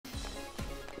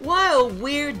What a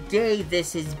weird day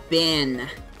this has been.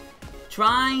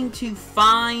 Trying to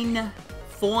find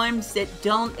forms that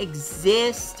don't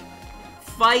exist.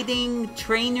 Fighting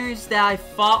trainers that I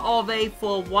fought already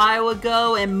for a while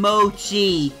ago. And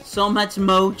mochi. So much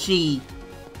mochi.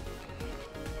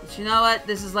 But you know what?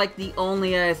 This is like the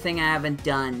only other thing I haven't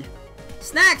done.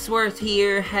 Snackworth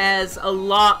here has a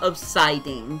lot of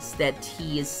sightings that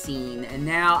he has seen, and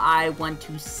now I want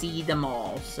to see them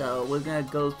all, so we're gonna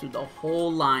go through the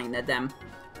whole line of them.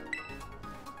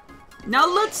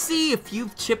 Now let's see if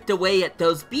you've chipped away at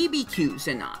those BBQs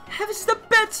or not. Heavens to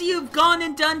Betsy, you've gone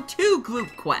and done 2 group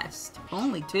quests.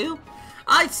 Only 2?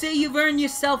 I'd say you've earned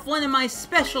yourself one of my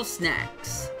special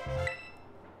snacks.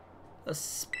 A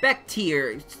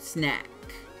Spectier snack.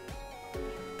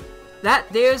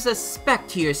 There's a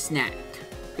Spectier snack.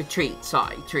 Treat.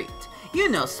 You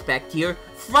know Spectier,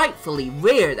 frightfully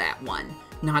rare that one.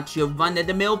 Not your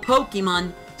run-of-the-mill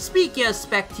Pokemon. Speaking of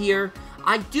Spectier,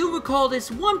 I do recall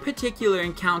this one particular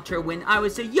encounter when I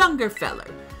was a younger feller.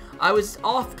 I was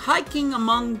off hiking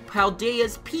among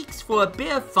Paldea's peaks for a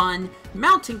bit of fun,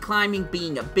 mountain climbing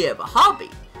being a bit of a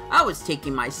hobby. I was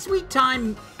taking my sweet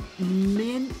time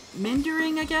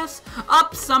meandering, I guess,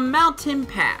 up some mountain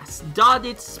pass,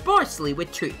 dotted sparsely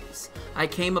with trees. I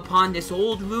came upon this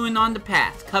old ruin on the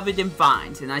path, covered in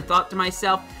vines, and I thought to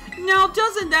myself, now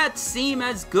doesn't that seem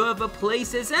as good of a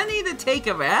place as any to take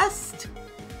a rest?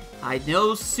 I'd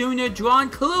no sooner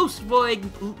drawn close for a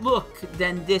look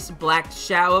than this black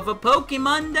shadow of a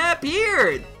Pokemon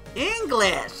appeared.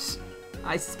 English!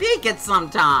 I speak it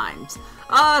sometimes.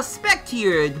 A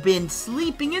Spectier had been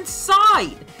sleeping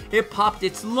inside. It popped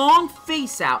its long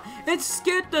face out and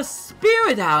scared the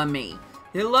spirit out of me.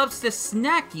 It loves the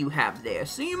snack you have there,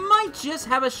 so you might just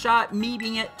have a shot at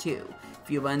meeting it too. If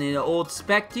you run into old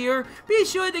Spectier, be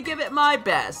sure to give it my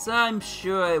best. I'm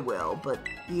sure I will, but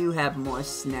you have more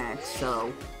snacks,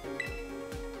 so...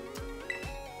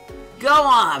 Go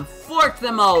on, fork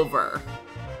them over.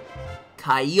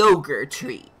 Kyogre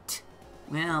treat.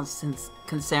 Well, since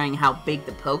considering how big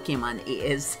the Pokemon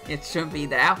is, it shouldn't be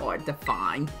that hard to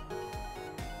find.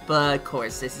 But of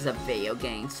course, this is a video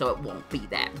game, so it won't be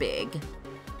that big.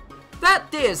 That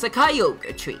there's a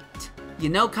Kyogre treat. You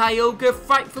know Kyogre,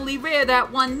 frightfully rare, that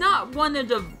one, not one of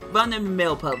the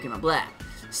run-of-the-mill Pokemon, blah.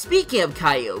 Speaking of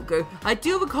Kyogre, I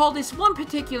do recall this one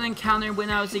particular encounter when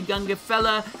I was a younger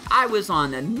fella. I was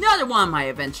on another one of my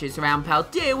adventures around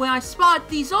Paldea when I spotted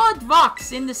these odd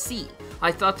rocks in the sea.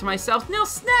 I thought to myself, now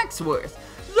Snacksworth,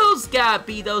 those gotta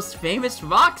be those famous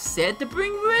rocks said to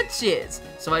bring riches.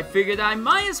 So I figured I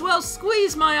might as well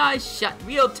squeeze my eyes shut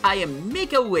real tight and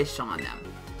make a wish on them.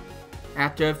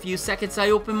 After a few seconds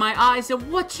I opened my eyes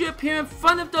and what should appear in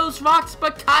front of those rocks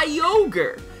but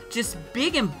Kyogre? Just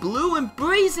big and blue and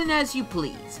brazen as you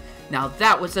please. Now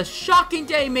that was a shocking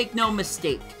day, make no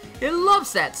mistake. It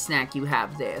loves that snack you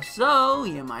have there, so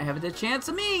you might have the chance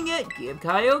of meeting it. Give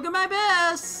Kyogre my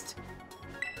best.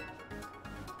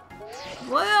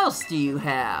 What else do you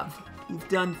have? You've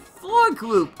done 4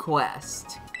 group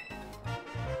quests.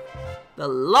 The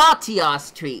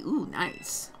Latios tree. Ooh,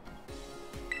 nice.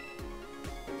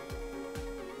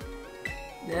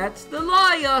 That's the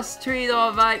Latios tree,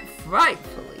 alright.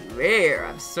 Frightfully rare.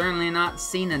 I've certainly not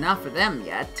seen enough of them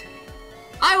yet.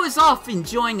 I was off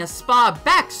enjoying a spa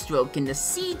backstroke in the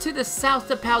sea to the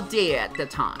south of Paldea at the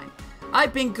time.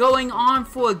 I've been going on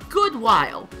for a good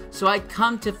while, so I'd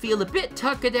come to feel a bit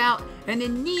tuckered out and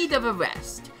in need of a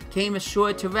rest. Came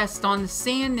ashore to rest on the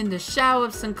sand in the shadow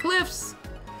of some cliffs.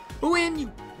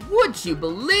 When, would you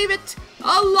believe it,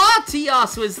 a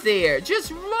Latios was there,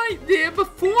 just right there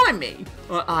before me.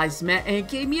 Our eyes met and it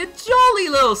gave me a jolly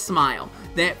little smile.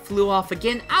 Then it flew off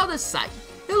again out of sight.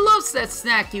 It loves that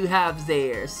snack you have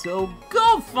there, so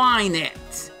go find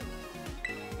it.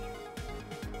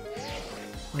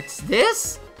 What's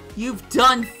this? You've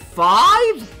done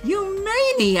 5? You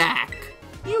maniac!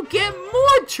 You get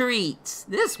more treats!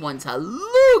 This one's a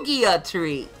Lugia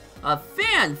treat! A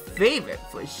fan favorite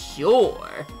for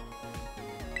sure.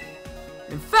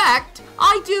 In fact,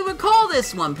 I do recall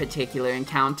this one particular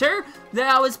encounter, that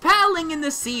I was paddling in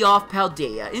the sea off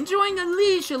Paldea, enjoying a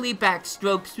leisurely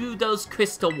backstroke through those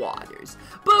crystal waters.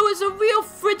 But it was a real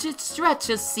frigid stretch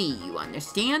of sea, you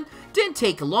understand? Didn't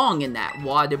take long in that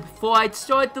water before I'd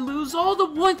started to lose all the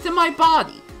warmth in my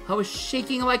body. I was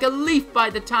shaking like a leaf by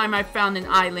the time I found an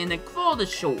island and crawled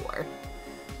ashore.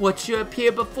 What should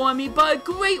appear before me but a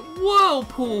great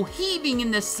whirlpool heaving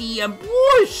in the sea, and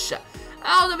whoosh!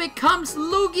 Out of it comes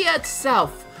Lugia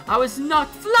itself. I was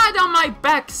knocked flat on my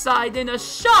backside in a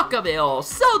shock of it all,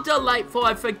 so delightful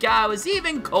I forgot I was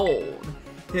even cold.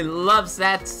 It loves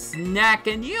that snack,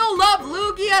 and you'll love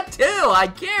Lugia too, I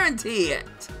guarantee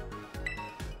it.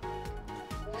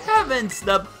 Heavens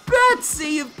the Betsy,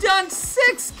 you've done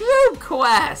 6 group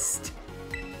quests!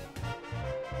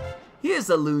 Here's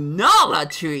a Lunala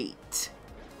treat.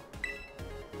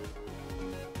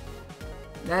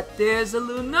 That there's a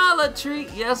Lunala treat,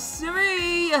 yes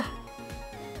sirree!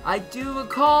 I do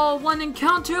recall one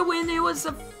encounter when I was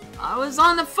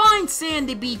on a fine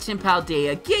sandy beach in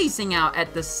Paldea, gazing out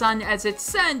at the sun as it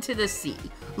set into the sea.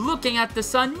 Looking at the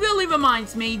sun really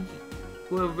reminds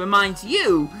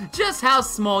you just how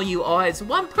small you are as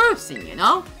one person, you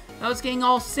know? I was getting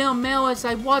all sentimental as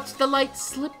I watched the light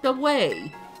slip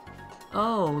away.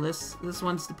 Oh, this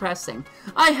one's depressing.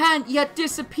 I hadn't yet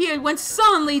disappeared when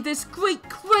suddenly this great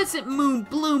crescent moon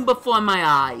bloomed before my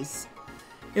eyes.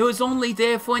 It was only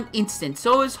there for an instant,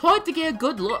 so it was hard to get a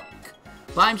good look.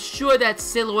 But I'm sure that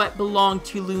silhouette belonged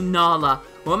to Lunala,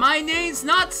 or my name's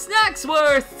not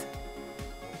Snacksworth!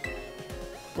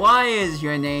 Why is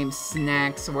your name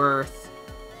Snacksworth?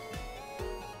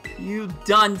 You've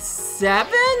done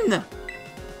 7?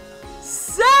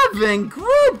 7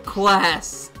 group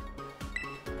quests!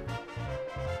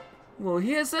 Well,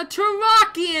 here's a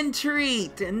Terrakian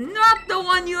treat, and not the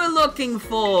one you're looking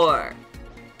for.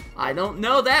 I don't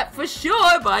know that for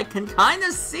sure, but I can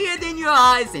kinda see it in your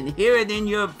eyes and hear it in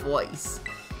your voice.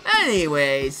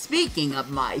 Anyway, speaking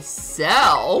of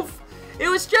myself, it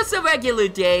was just a regular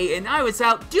day and I was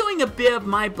out doing a bit of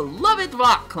my beloved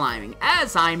rock climbing,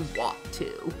 as I'm wont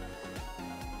to.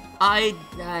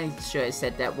 I'm sure I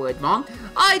said that word wrong.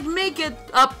 I'd make it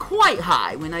up quite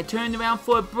high. When I turned around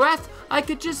for a breath, I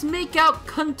could just make out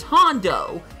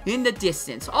Contando in the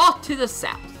distance, off to the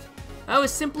south. I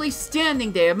was simply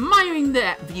standing there, admiring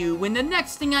that view, when the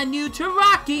next thing I knew,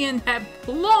 Terrakian had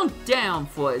plonked down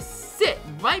for a sit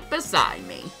right beside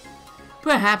me.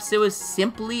 Perhaps it was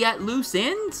simply at loose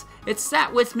ends? It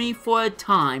sat with me for a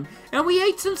time, and we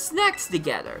ate some snacks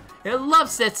together. It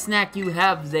loves that snack you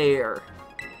have there.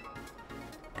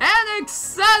 And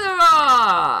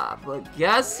etc. But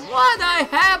guess what? I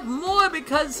have more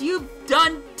because you've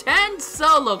done 10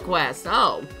 solo quests.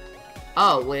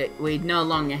 Oh, we no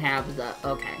longer have the...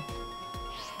 Okay.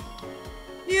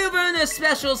 You've earned a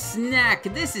special snack.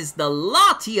 This is the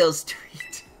Latios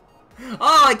treat.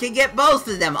 Oh, I can get both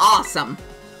of them. Awesome.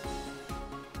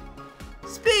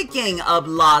 Speaking of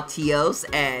Latios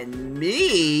and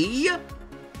me,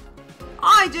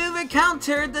 I do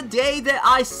encounter the day that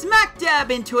I smack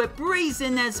dab into it,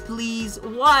 brazen as please,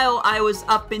 while I was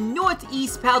up in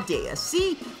northeast Paldea.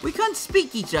 See, we couldn't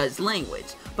speak each other's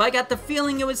language, but I got the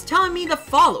feeling it was telling me to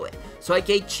follow it, so I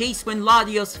gave chase when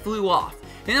Latios flew off,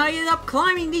 and I ended up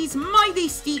climbing these mighty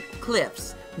steep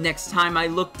cliffs. Next time I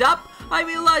looked up, I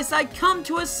realized I'd come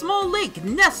to a small lake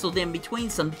nestled in between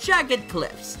some jagged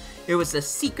cliffs. It was a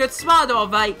secret spot,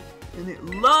 alright, and it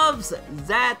loves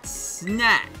that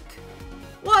snack.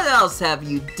 What else have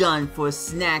you done for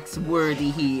snacks worthy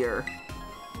here?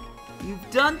 You've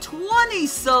done 20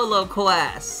 solo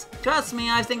quests. Trust me,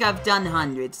 I think I've done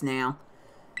hundreds now.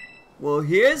 Well,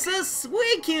 here's a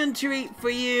Suicune treat for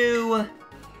you.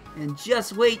 And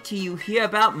just wait till you hear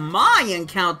about my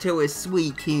encounter with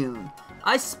Suicune.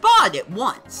 I spotted it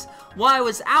once, while I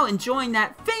was out enjoying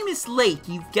that famous lake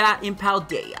you've got in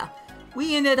Paldea.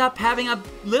 We ended up having a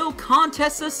little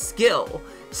contest of skill,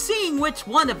 seeing which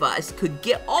one of us could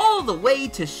get all the way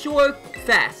to shore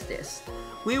fastest.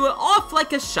 We were off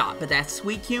like a shot, but that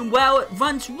Suicune, well, it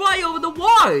runs right over the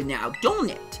water now, don't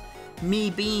it? Me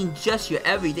being just your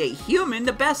everyday human,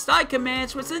 the best I could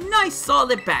manage was a nice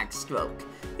solid backstroke.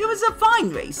 It was a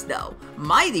fine race though,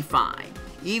 mighty fine,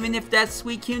 even if that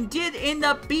Suicune did end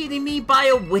up beating me by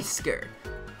a whisker.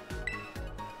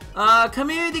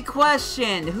 Community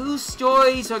question, whose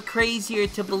stories are crazier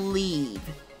to believe?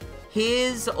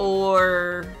 His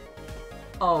or...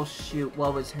 Oh shoot,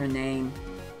 what was her name?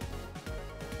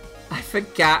 I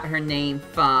forgot her name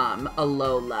from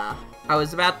Alola. I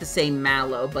was about to say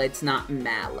Mallow, but it's not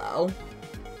Mallow.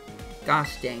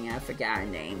 Gosh dang it, I forgot her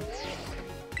name.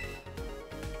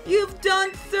 You've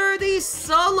done 30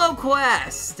 solo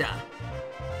quests!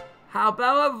 How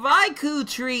about a Raikou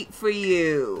treat for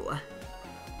you?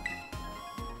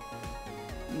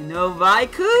 You know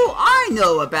Raikou? I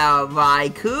know about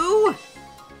Raikou!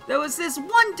 There was this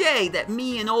one day that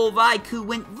me and old Raikou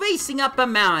went racing up a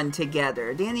mountain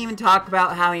together. Didn't even talk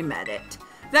about how he met it.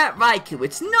 That Raikou,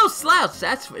 it's no slouch,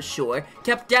 that's for sure,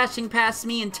 kept dashing past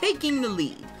me and taking the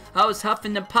lead. I was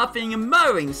huffing and puffing and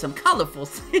muttering some colorful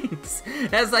things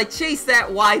as I chased that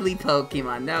wily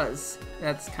Pokemon.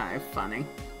 That's kind of funny.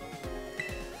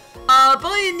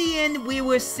 But in the end, we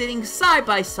were sitting side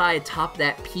by side atop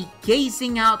that peak,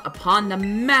 gazing out upon the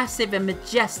massive and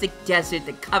majestic desert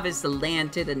that covers the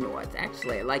land to the north.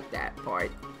 Actually, I like that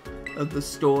part of the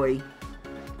story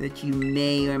that you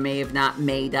may or may have not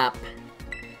made up.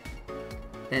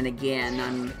 Then again,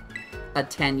 I'm a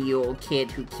 10-year-old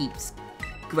kid who keeps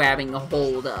grabbing a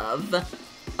hold of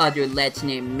other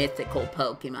legendary mythical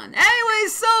Pokemon. Anyway,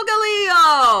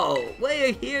 Solgaleo!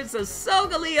 Well, here's a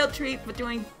Solgaleo treat for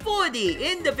doing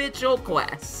 40 individual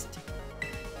quests.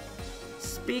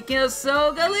 Speaking of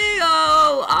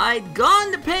Solgaleo, I'd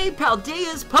gone to pay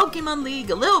Paldea's Pokemon League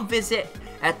a little visit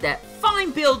at that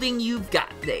fine building you've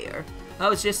got there. I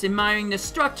was just admiring the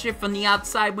structure from the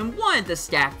outside when one of the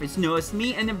staffers noticed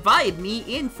me and invited me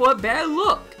in for a better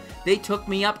look. They took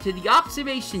me up to the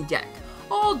observation deck,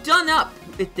 all done up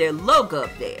with their logo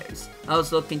of theirs. I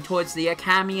was looking towards the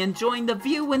academy, enjoying the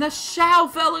view, when a shadow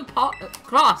fell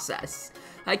across us.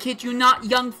 I kid you not,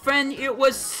 young friend, it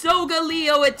was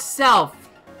Solgaleo itself.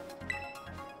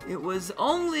 It was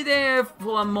only there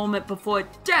for a moment before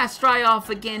it dashed right off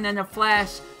again in a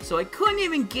flash, so I couldn't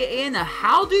even get in a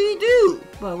how do you do,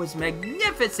 but it was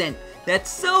magnificent.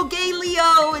 That's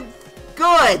Solgaleo, it's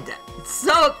good.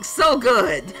 It's so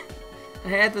good. I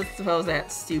had to throw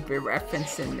that stupid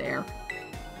reference in there.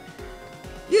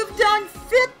 You've done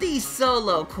 50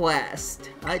 solo quests.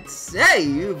 I'd say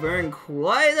you've earned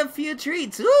quite a few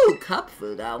treats. Ooh, cup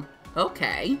food though.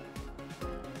 Okay.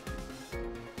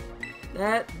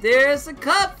 There's a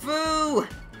cup food.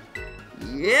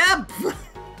 Yep.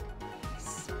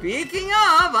 Speaking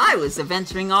of, I was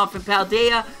adventuring off in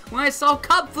Paldea when I saw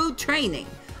cup food training.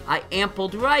 I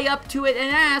ambled right up to it and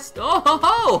asked, "Oh ho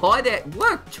ho, hard at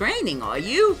work training, are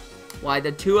you?" Why,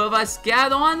 the two of us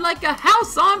got on like a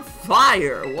house on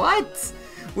fire. What?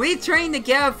 We trained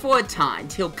together for a time,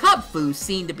 till Cubfu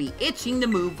seemed to be itching to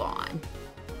move on.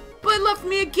 But it left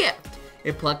me a gift.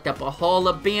 It plucked up a haul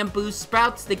of bamboo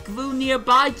sprouts that grew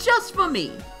nearby just for me.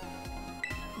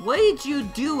 What did you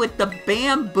do with the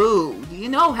bamboo? Do you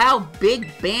know how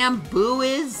big bamboo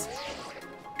is?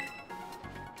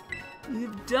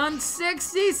 You've done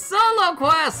 60 solo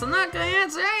quests. I'm not gonna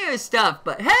answer any of your stuff,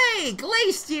 but hey,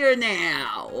 Glacier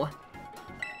now!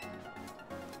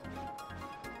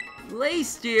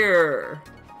 Glacier!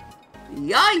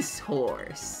 The ice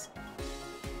horse.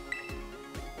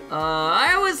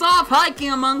 I was off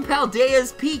hiking among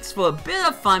Paldea's peaks for a bit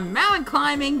of fun, mountain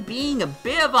climbing being a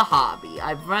bit of a hobby.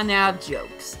 I've run out of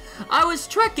jokes. I was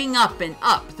trekking up and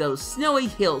up those snowy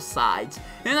hillsides,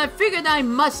 and I figured I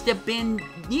must have been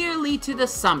nearly to the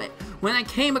summit when I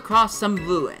came across some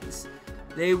ruins.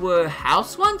 They were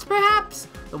house ones, perhaps?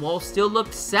 The walls still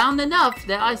looked sound enough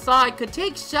that I thought I could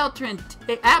take shelter and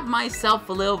have myself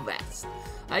a little rest.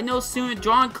 I'd no sooner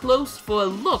drawn close for a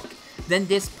look than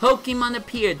this Pokemon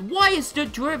appeared, white as the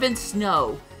driven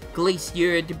snow.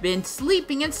 Glacier had been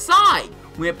sleeping inside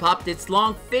when it popped its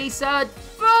long face out. It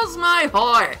froze my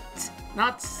heart.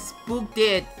 Not spooked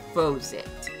it, froze it.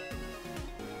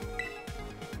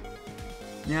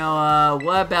 Now,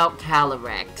 what about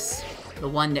Calyrex? The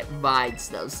one that rides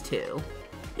those two.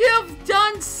 You've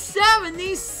done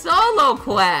 70 solo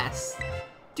quests!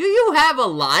 Do you have a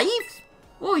life?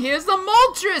 Well, here's a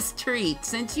Moltres treat,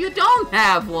 since you don't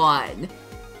have one.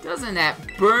 Doesn't that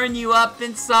burn you up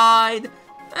inside?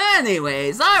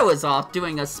 Anyways, I was off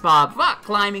doing a spa of rock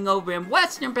climbing over in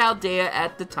Western Paldea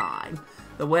at the time.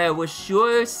 The weather was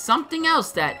sure something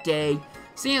else that day.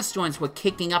 Sandstorms were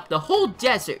kicking up the whole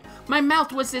desert. My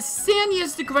mouth was as sandy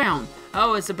as the ground. I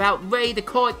was about ready to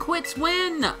call it quits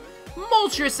when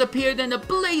Moltres appeared in a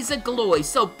blaze of glory,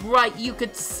 so bright you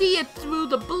could see it through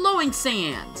the blowing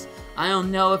sands. I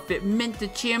don't know if it meant to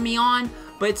cheer me on,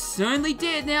 but it certainly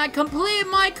did, and I completed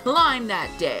my climb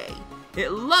that day.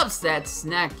 It loves that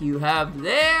snack you have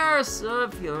there, so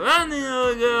if you're running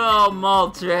a girl,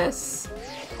 Moltres,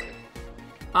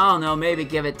 I don't know, maybe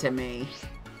give it to me.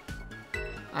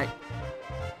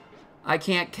 I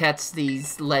can't catch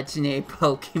these legendary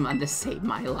Pokemon to save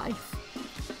my life.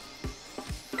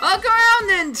 Look around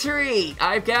then, treat!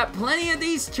 I've got plenty of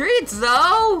these treats,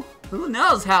 though! Who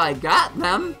knows how I got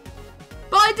them?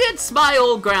 But I did spy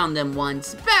old Groundon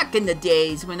once, back in the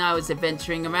days when I was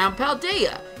adventuring around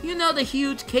Paldea. You know the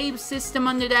huge cave system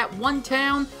under that one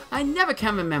town? I never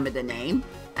can remember the name.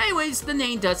 Anyways, the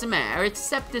name doesn't matter,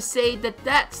 except to say that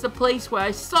that's the place where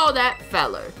I saw that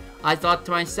feller. I thought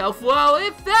to myself, well,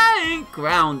 if that ain't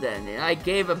Groundon, and I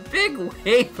gave a big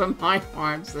wave from my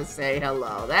arms to say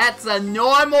hello. That's a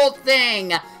normal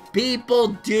thing people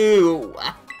do.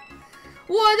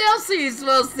 What else are you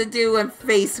supposed to do when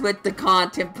faced with the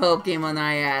content Pokemon,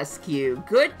 I ask you?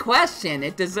 Good question.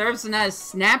 It deserves another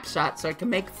snapshot so I can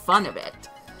make fun of it.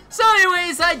 So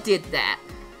anyways, I did that.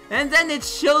 And then it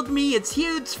showed me its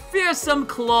huge, fearsome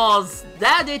claws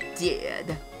that it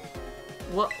did.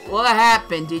 What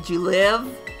happened? Did you live?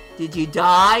 Did you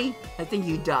die? I think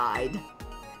you died.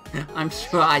 I'm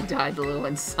sure I died a little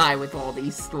inside with all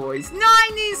these stories.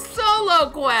 90 solo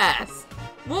quests!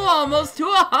 We're almost to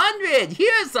 100!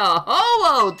 Here's a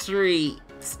Ho-Oh treat!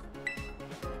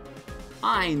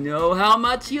 I know how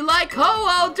much you like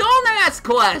Ho-Oh! Don't ask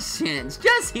questions!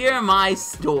 Just hear my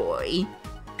story.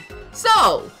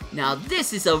 So, now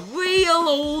this is a real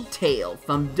old tale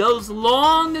from those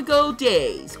long ago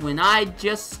days when I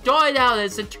just started out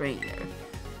as a trainer.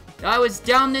 I was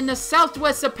down in the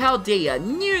southwest of Paldea,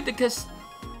 near the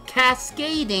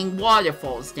cascading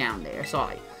waterfalls down there,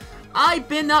 I've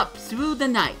been up through the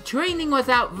night, training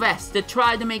without rest to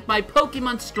try to make my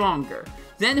Pokemon stronger.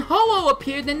 Then Ho-Oh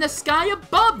appeared in the sky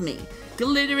above me,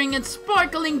 glittering and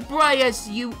sparkling bright as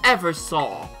you ever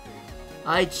saw.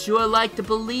 I'd sure like to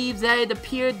believe that it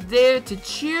appeared there to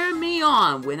cheer me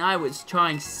on when I was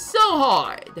trying so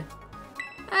hard.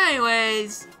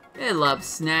 Anyways, I love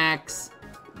snacks.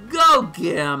 Go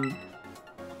get 'em.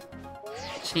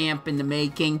 Champ in the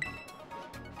making.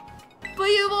 But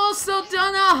you've also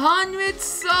done 100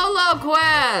 solo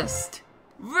quests!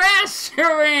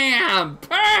 Reshiram!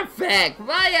 Perfect!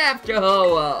 Right after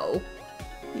Ho-Oh.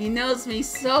 He knows me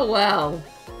so well.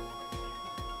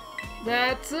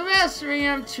 That's a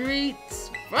Reshiram treat.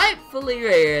 Frightfully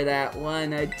rare, that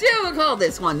one. I do recall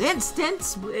this one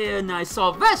instance when I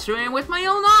saw Reshiram with my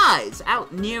own eyes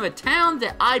out near a town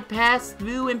that I passed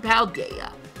through in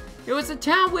Paldea. It was a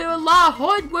town where a lot of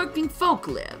hard-working folk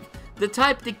live. The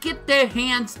type to get their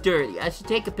hands dirty. I should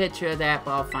take a picture of that,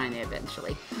 but I'll find it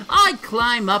eventually. I'd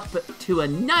climb up to a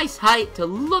nice height to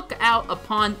look out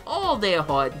upon all their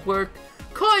hard work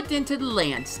carved into the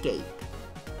landscape.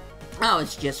 I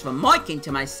was just remarking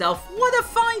to myself what a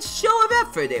fine show of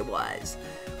effort it was,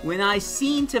 when I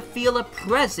seemed to feel a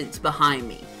presence behind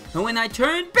me. And when I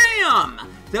turned, BAM!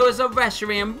 There was a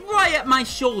Reshiram right at my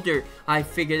shoulder. I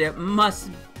figured it must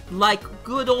like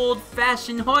good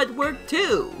old-fashioned hard work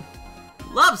too.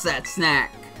 Loves that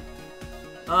snack.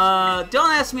 Don't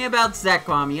ask me about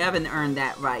Zekrom. You haven't earned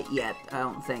that right yet, I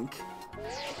don't think.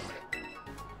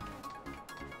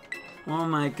 Oh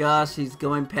my gosh, he's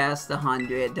going past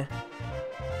 100.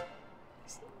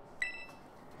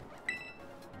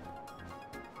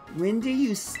 When do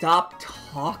you stop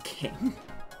talking?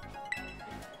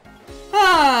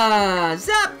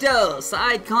 Zapdos!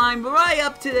 I'd climbed right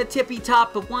up to the tippy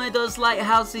top of one of those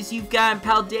lighthouses you've got in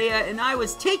Paldea, and I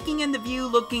was taking in the view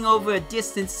looking over a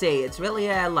distant sea. It's really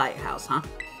a lighthouse, huh?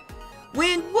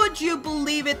 When, would you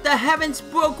believe it, the heavens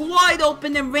broke wide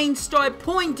open and rain started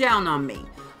pouring down on me.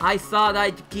 I thought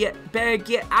I'd better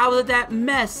get out of that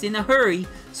mess in a hurry,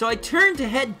 so I turned to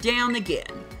head down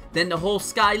again. Then the whole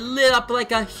sky lit up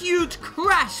like a huge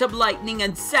crash of lightning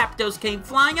and Zapdos came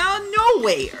flying out of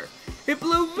nowhere. It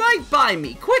blew right by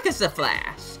me, quick as a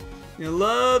flash. It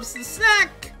loves the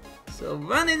snack, so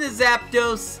run into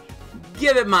Zapdos,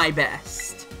 give it my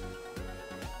best.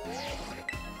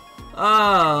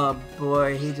 Oh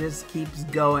boy, he just keeps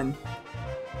going.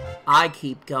 I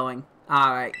keep going.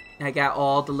 Alright, I got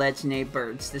all the legendary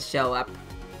birds to show up.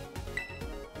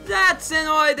 That's an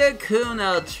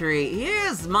Articuno treat.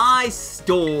 Here's my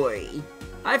story.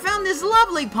 I found this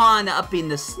lovely pond up in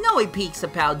the snowy peaks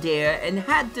of Paldea and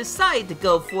had decided to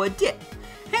go for a dip,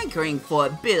 hankering for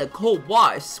a bit of cold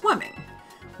water swimming.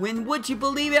 When, would you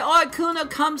believe it, Articuno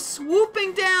comes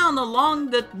swooping down along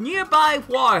the nearby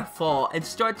waterfall and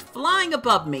starts flying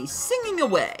above me, singing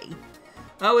away.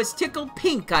 I was tickled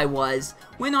pink, I was,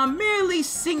 when I'm merely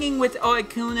singing with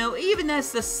Articuno even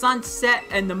as the sun set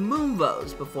and the moon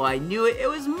rose. Before I knew it, it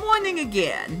was morning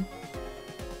again.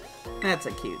 That's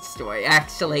a cute story,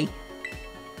 actually.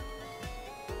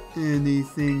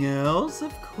 Anything else?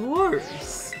 Of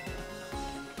course.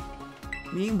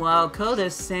 Meanwhile,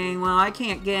 Koda's saying, well, I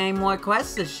can't get any more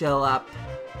quests to show up.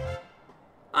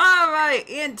 Alright,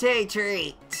 Entei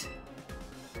treat.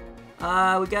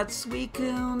 We got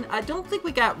Suicune. I don't think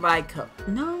we got Raikou.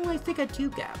 No, I think I do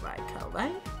got Raikou,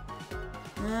 right?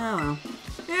 Oh well.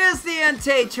 Here's the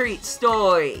Entei treat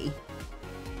story.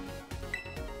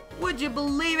 Would you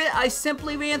believe it? I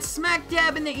simply ran smack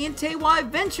dab into Entei while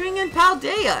adventuring in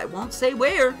Paldea. I won't say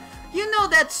where. You know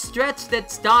that stretch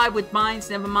that's dyed with mines,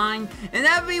 never mind. And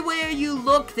everywhere you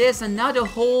look, there's another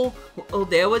hole. Oh,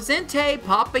 there was Entei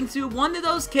popping through one of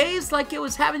those caves like it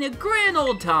was having a grand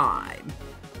old time.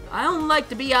 I don't like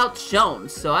to be outshone,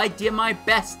 so I did my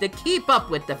best to keep up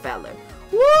with the fella.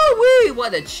 Woo-wee,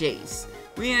 what a chase.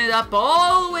 We ended up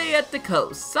all the way at the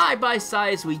coast, side by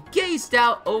side as we gazed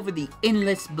out over the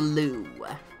endless blue.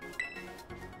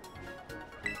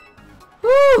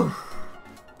 Whew.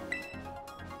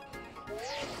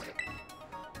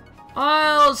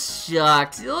 Oh,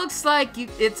 shucks. It looks like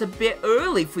it's a bit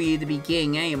early for you to be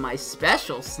getting any of my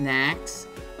special snacks.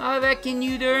 I reckon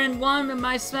you'd earn one of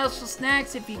my special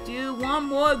snacks if you do one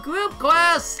more group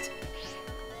quest.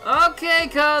 Okay,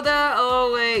 Koda.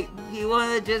 Oh, wait. You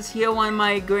want to just hear one of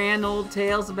my grand old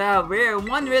tales about rare and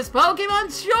wondrous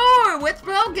Pokemon? Sure! Which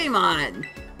Pokemon?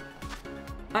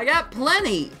 I got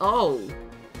plenty. Oh.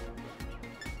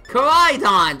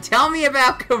 Koraidon! Tell me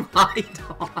about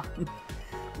Koraidon.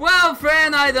 Well,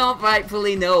 friend, I don't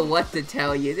rightfully know what to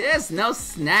tell you. There's no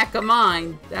snack of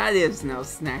mine. That is no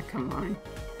snack of mine.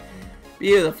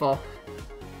 Beautiful.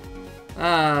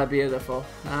 Ah, beautiful.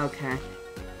 Okay.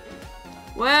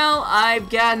 Well, I've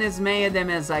gotten as many of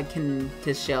them as I can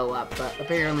to show up, but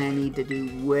apparently I need to do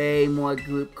way more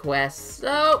group quests,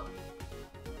 so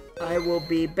I will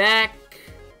be back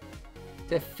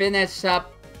to finish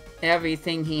up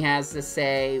everything he has to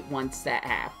say once that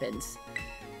happens.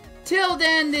 Till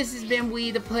then, this has been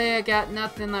We the Player. I got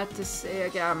nothing left to say. I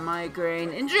got a migraine.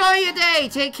 Enjoy your day!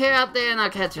 Take care out there, and I'll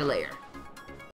catch you later.